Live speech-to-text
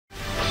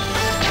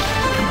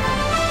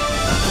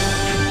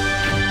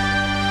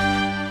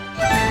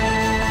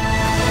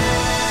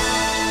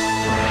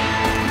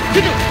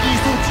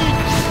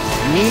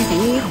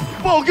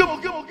阿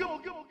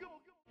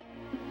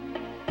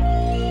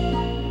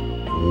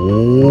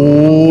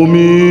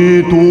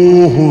弥陀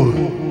佛，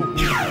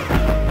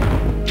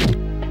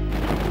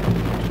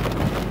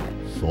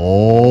萨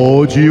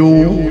酒，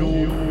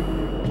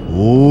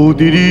我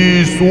的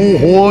你所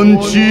还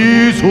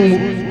之处，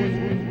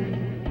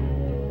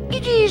一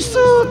句说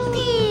地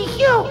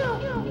晓，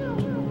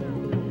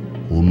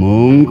佛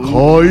门开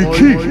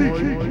启，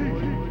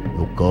欲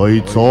该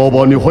早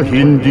晚的发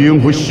现灵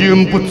佛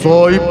心不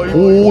在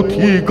菩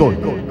提界。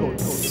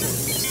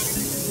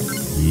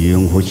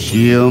 灵佛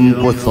心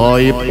不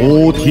在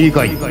菩提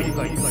界，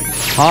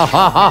哈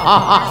哈哈哈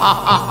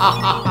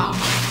哈哈！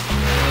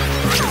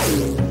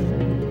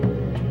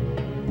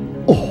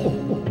哦，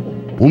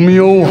不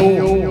妙啊！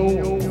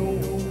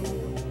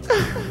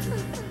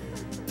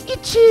一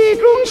切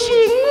拢是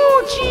我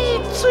之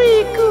罪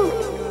过，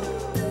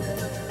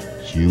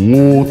是我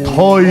太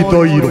大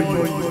意了，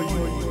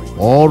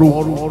阿鲁，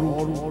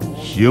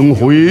先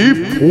回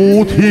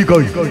菩提界。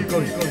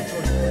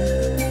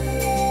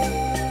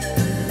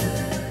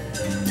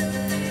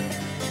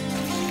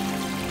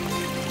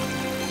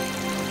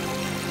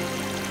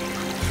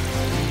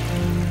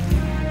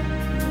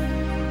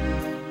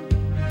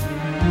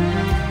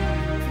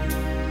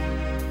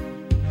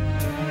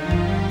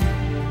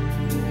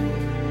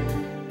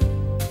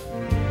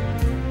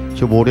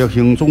 却无了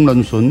行踪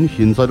难寻，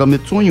现在咱要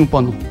怎样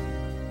办？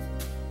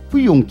不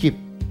用急，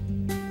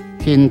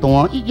天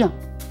断一夜，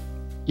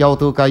妖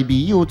道界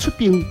未有出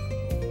兵，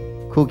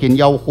可见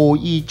妖火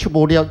已出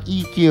无了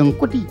已经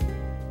决裂，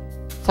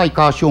再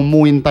加上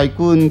魔人大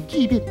军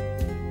击灭，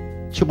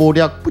出无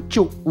了不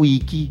足危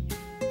机，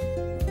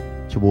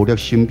出无了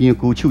身边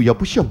高手也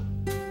不少，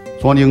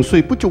怎能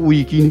说不足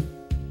危机呢？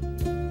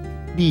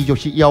你就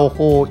是妖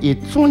火会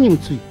怎样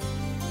做？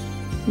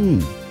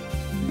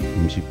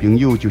不是朋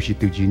友就是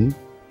敌人，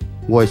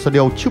我会失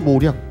了出无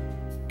了，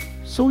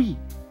所以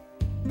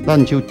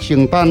咱就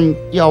承担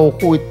妖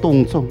火的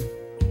动作。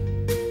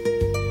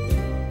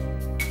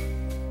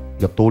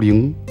叶多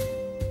灵，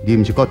你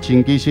不是甲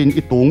陈继新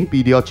一同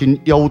被抓进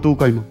妖道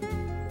界吗？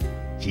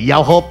是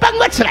妖火放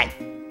我出来，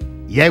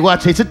也我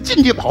找出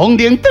进入红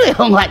灵岛的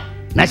方法，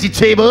若是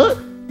找无，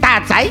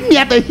大财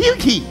命就休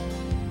去。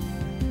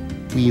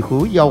为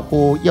何妖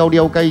火要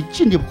了解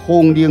进入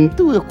红灵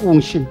岛的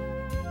方式？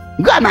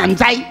 我嘛唔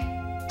知，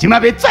即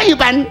马要怎样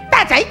办？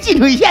大财真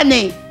危险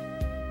呢！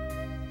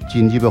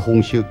进入的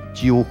方式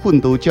只有奋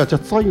斗者才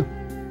知啊！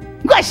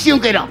我想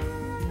过了，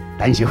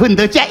但是奋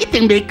斗者一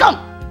定袂讲，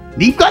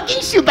你赶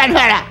紧想办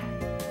法啦！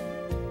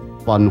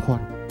办法？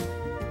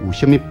有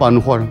啥物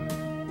办法啊？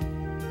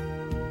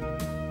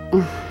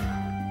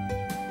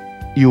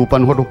有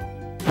办法咯！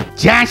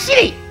真是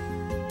的！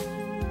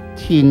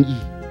天意，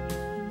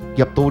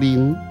叶多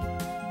灵，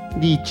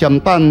你暂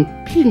等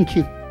片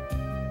刻。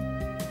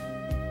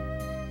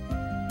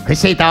 可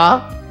是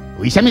道，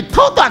为什么土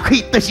大开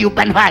都是有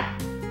办法？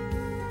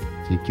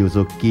这叫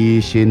做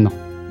机身咯。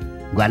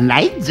原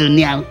来如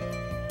了。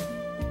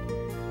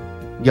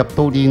叶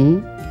多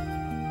灵，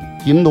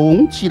金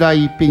龙起来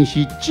便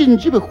是进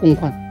入的方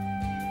法，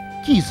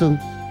记住，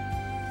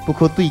不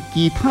可对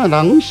其他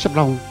人泄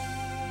露，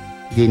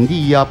连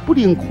你也不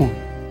能看。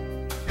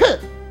哼，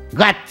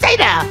我知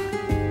道。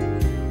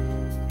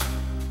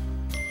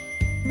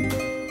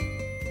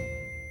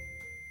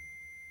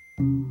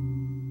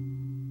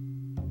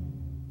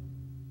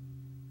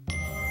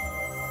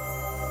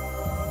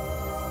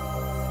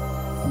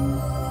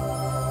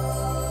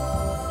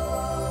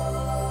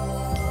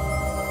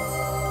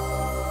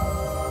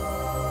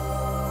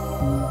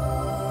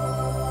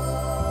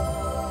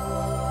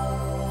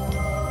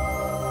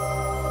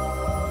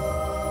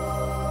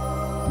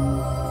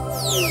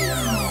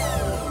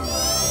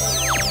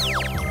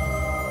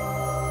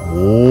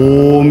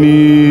 阿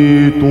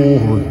弥陀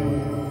佛，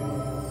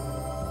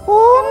阿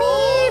弥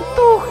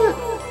陀佛，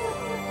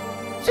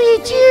最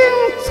近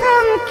参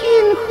见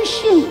佛性。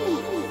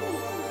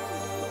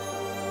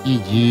一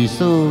时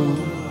说，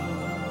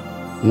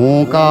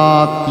我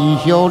家弟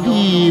兄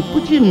你不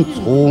仅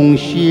重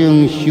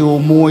新修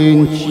魔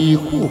人之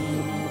火，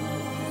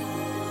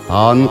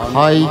但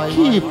开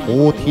启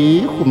菩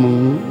提佛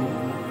门，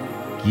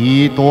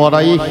其带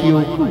来后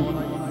果。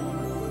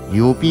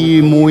 又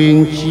比魔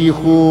人之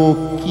火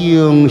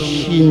更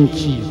心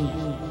急，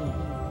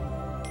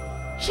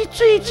是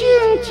最近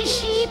一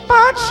时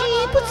把持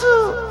不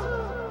住，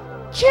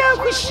将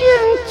佛性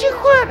激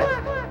发了。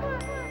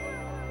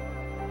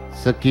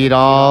实际人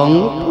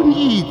本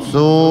以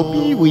作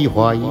弊为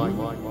怀，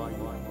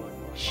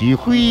是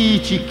非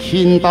之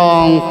轻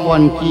当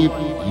还击，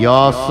也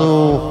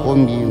所分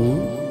明。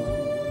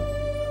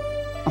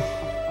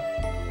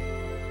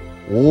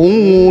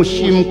我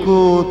心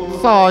歌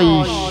再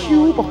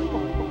修吧。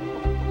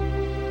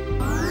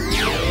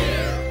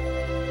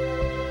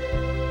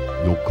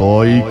 要该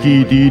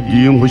记的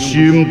灵佛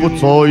心不在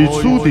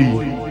此地，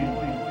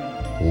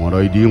看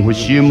来灵佛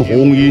心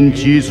封印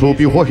之处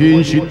被发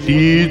现是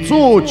地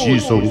座之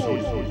上。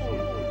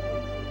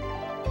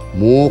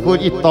魔佛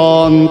一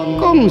旦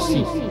降世，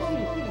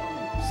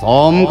三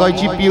界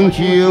之兵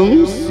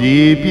情势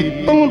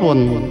必打乱，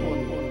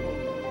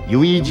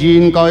又以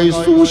人界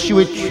所受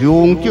的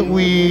冲击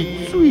为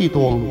最大，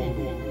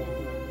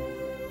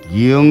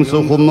形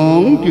势繁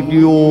忙力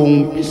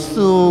量必须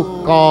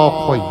加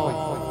快。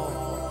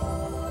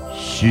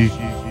是。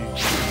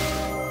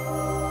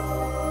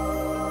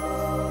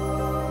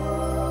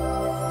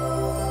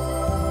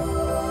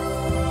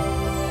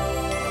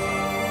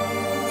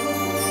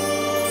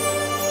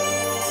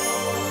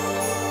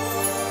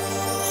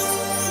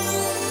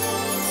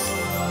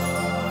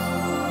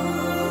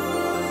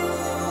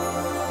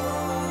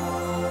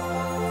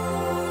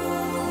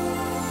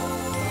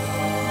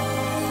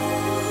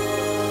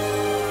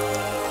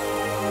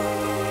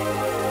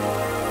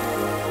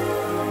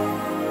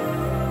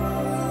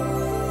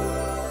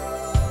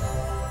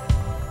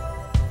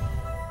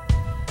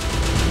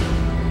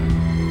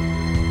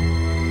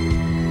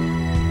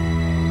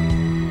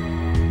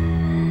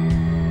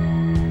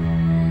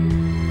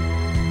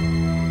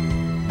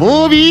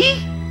无味，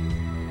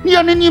你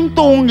安尼啉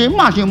当然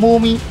嘛是无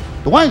味，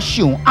都爱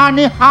想安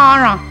尼哈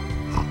啦。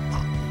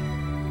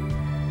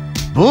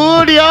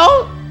无聊，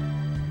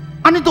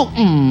安尼都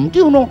唔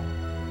对咯。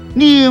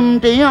啉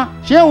茶啊，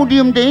是有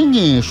啉茶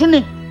艺术呢，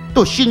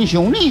都欣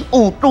赏你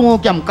学刀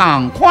剑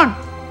共款。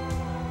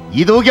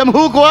以刀剑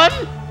好管，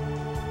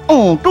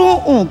学刀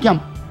学剑，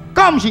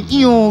敢是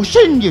由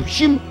心入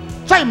心，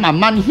再慢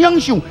慢享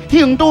受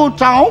行刀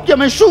走剑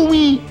的滋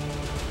味。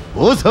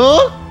不错。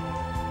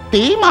茶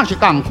嘛是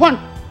共款，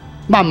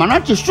慢慢啊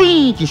一水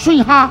一水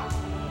下，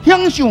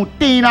享受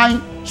茶内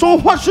所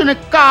发生的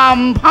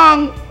感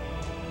芳。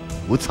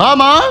有差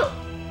吗？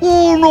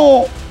有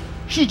咯，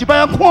是一摆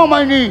啊看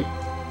卖呢。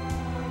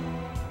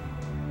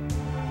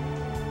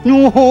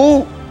如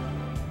何？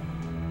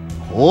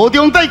何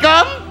中带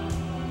感？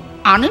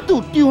安尼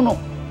就对咯。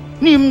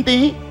啉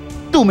茶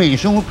都未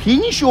像平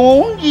常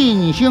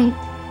人生，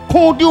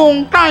苦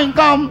中带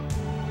感，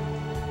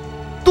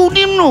都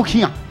啉落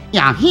去啊！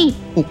也许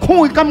有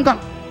苦的感觉，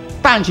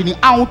但是你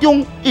喉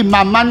中会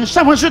慢慢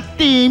散发出茶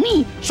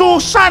米所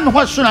散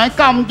发出来的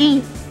甘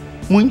甜。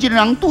每一个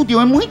人拄到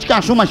的每一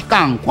件事嘛是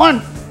共款。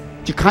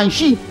一开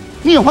始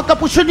你会发觉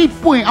不出你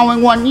背后的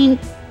原因，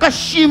甲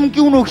深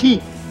究落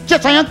去，才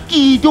知影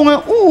其中的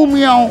奥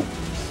妙。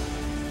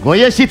我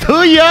也是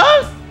讨厌，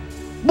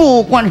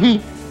无关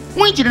系。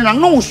每一个人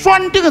拢有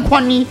选择的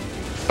权利，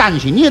但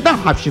是你会当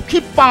合适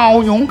去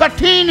包容甲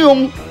体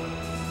谅。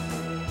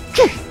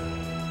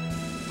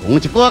讲一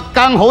个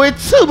刚好的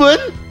次文，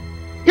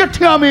也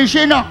听未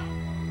先啊。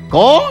讲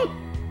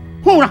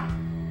好啦，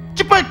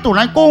这摆就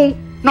来讲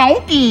脑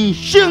地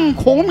姓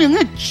孔明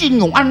的金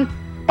庸案，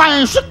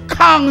败出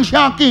康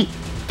下计，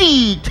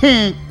地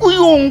铁鬼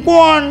王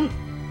关。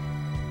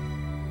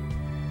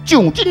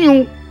就这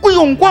样，鬼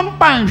王关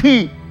败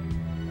去，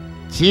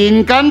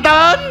真简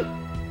单。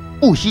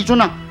有时阵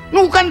啊，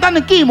愈简单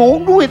的计谋，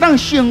愈会当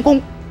成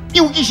功，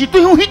尤其是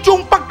对付迄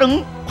种北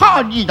长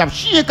拍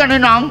24个干的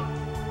人。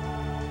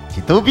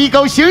这都比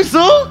较成熟，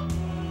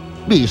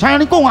袂使安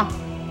尼讲啊！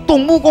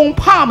动武功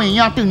拍袂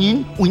赢敌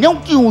人，为了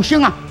求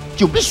生啊，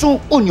就必须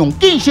运用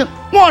计策，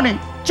我呢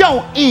才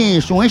有艺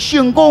术的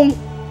成功。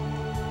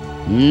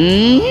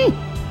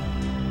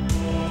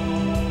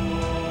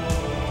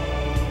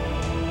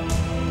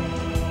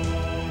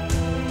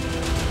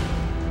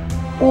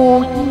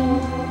哦，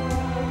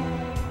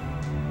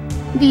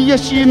你的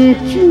心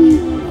情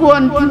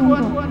关注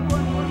了。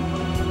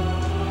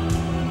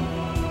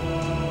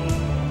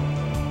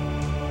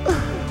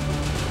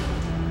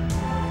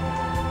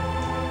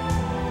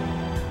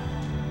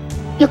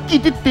也记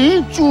得第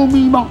一滋味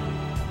吗？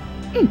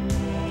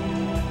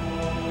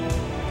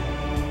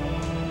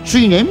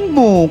虽然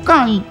无介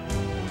意，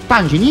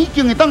但是你已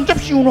经会当接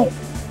受咯。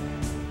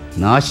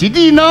那是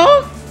你呢？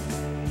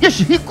也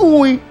是迄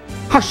句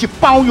话，学习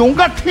包容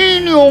甲体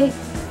谅，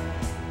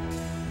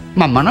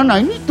慢慢啊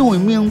来，你都会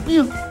明白。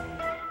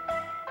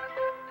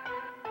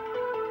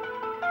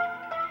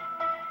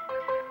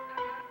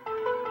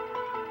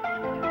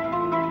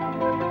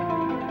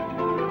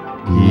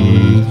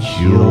地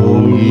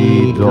球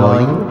一代，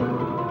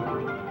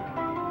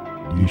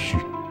于是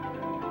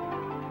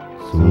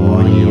所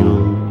有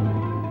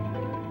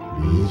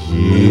你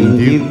经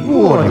历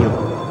过了，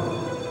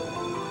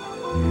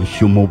有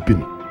什么病？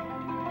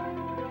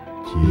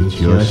这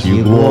就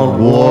是我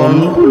完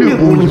不了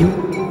不了。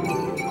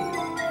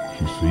是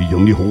谁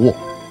让你和我？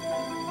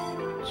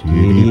这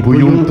里不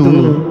用等。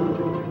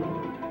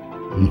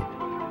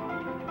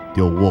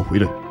调我回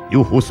来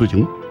有何事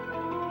情？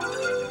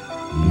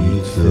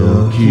你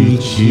自己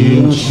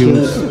清清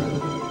楚，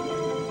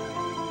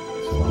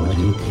早就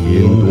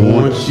天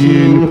多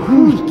金贵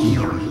机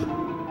会，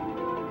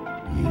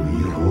因为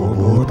何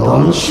不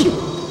当心？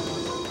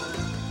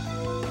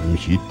不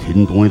是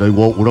天多来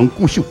我有人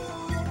固守，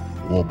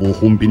我无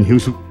方便行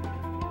事。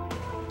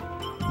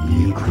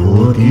你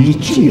可得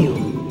这样，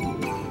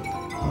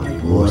害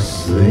我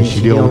损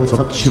失了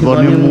17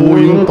万的无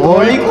用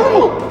代价。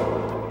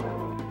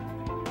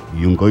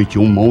应该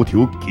将矛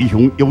头击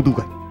向妖都界。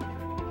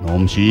若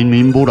不是因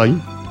为无来，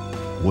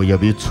我也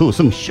要错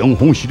算双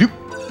方实力。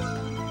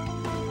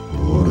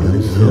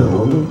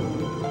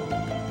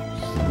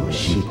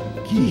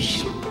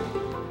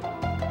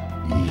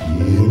你现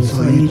在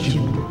就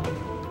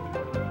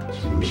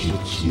是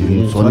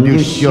尽全力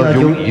下入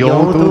妖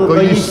道该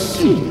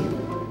死，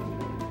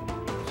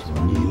全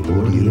力无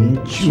能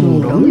众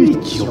人的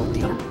焦点，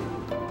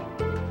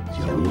将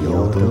妖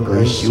道该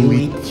成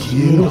为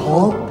天下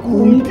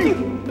公敌。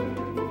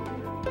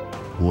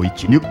我已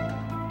尽力，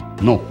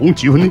那红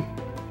几分呢？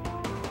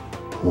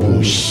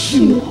放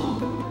心吧，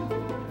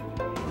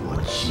我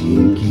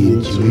真紧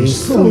就会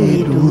送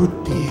你入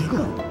地狱。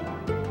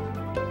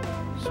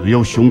需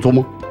要上座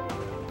吗？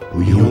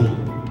不用，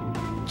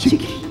这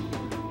个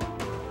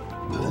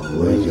我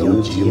会将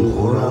任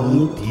何人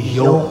抵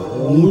要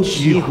红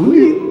几分的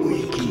危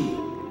机。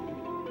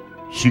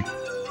是，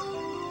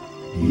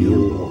令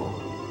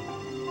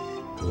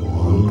我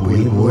还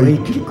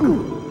袂结果，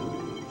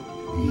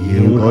你应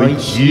该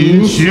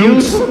真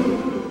清楚。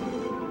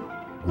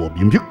我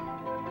明白。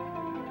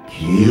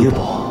去吧。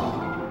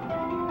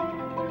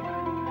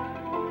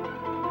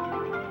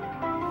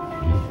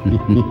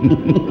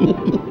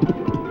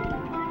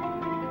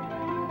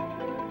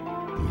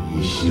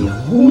你是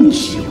红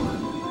旗，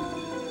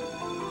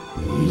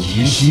第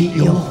二是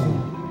妖红，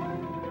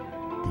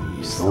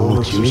第三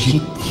就是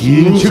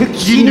天策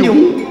金龙。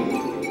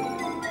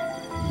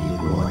以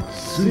我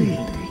最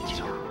对家，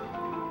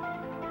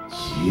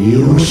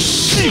就是。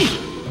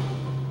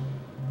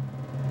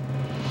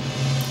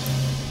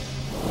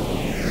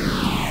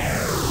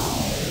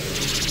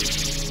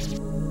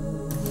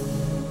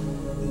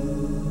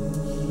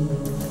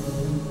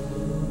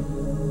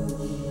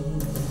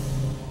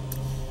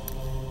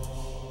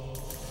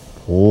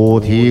菩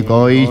提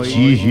该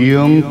之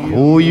行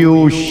可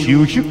有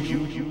修习？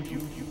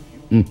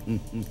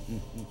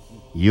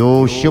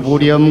有十无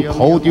念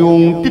口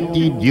中得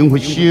地灵魂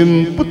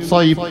心不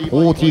在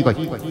菩提界，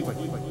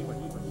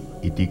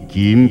一直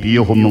金碧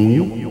魂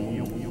梦，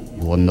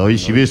原来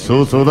是要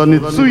扫扫咱的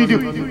罪孽。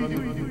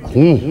看，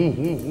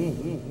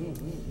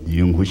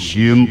灵魂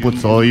心不在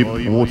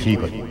菩提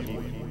界，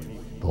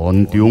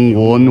但中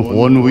原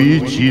范围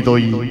之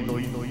内，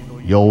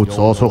要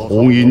查出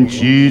红颜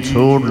之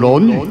处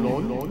难矣。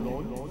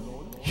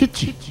迄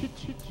次，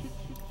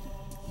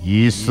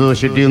以色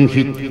识灵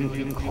气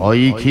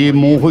开启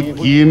魔法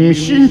金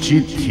身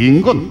之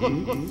天眼，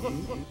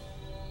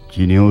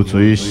这样做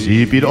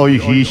势必要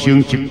牺牲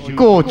一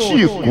个子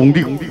的功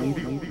力。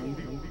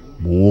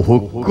魔法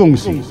降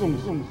世，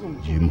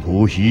任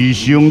何牺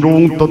牲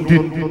拢得得。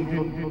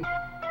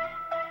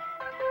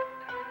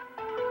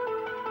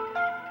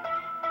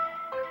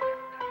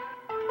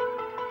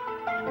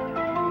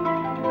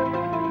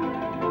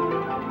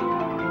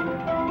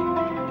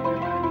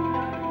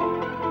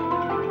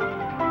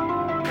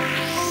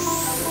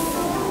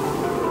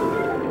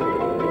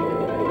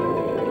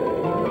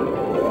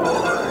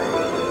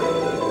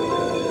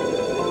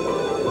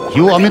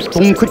幽暗的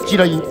洞窟之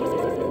内，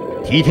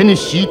提天的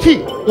尸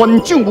体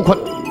完整无缺，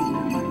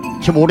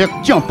七魔力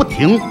正不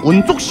停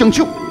运作相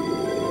手，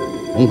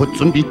仿佛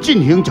准备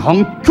进行一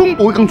项恐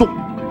怖的工作。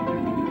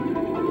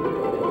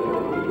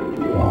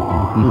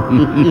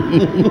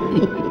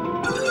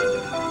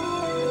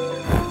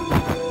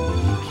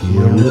已经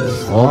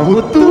差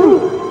不多，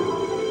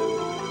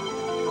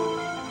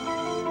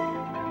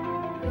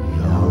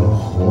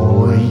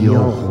要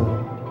好。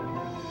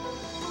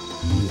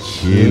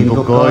钱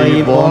都该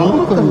忘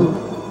不干，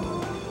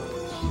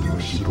就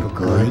是不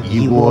该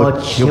以我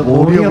七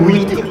魔力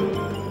为敌。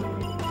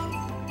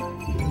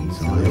现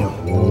在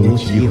黄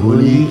之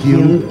魂已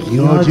经行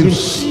入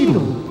死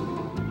路，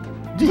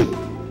你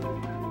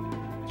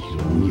将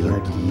也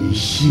离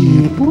死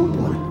不完。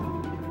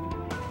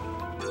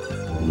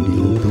当领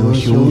导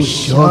上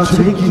下出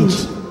的禁忌，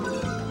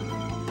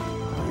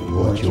害我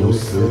将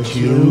事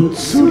情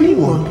处理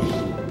完毕。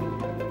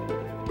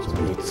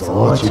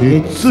找一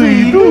个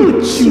罪路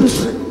救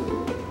出，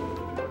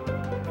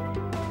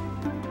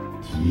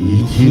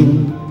提天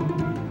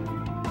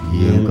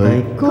应该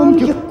感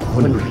激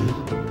困难，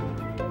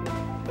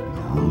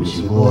若不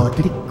是我的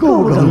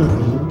高人陪，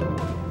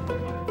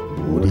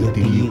无力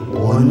地完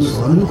全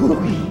发挥，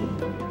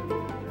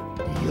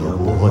你也无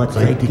法再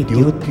得到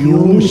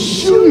重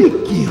生的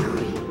机会。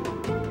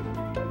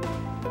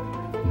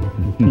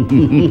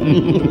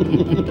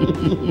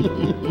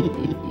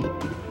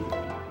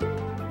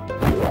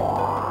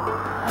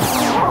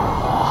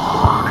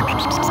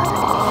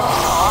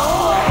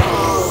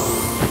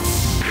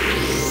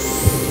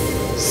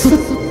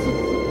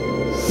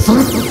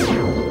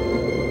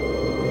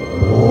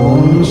王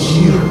之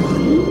魂，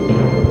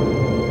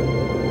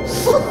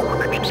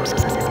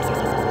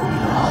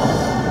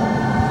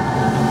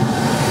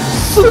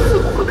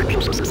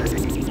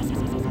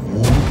我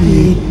被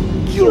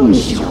降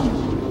下，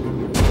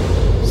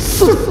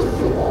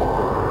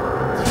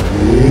天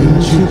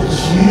之金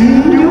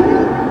流，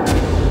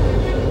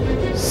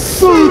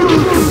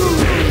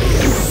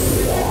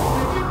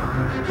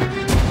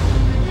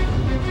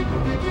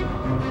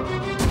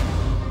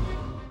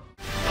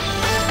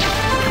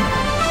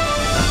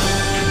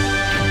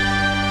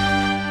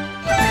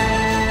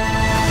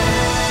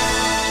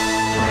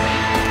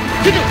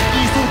霹靂异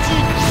數之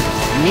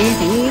龍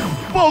圖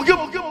霸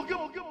業。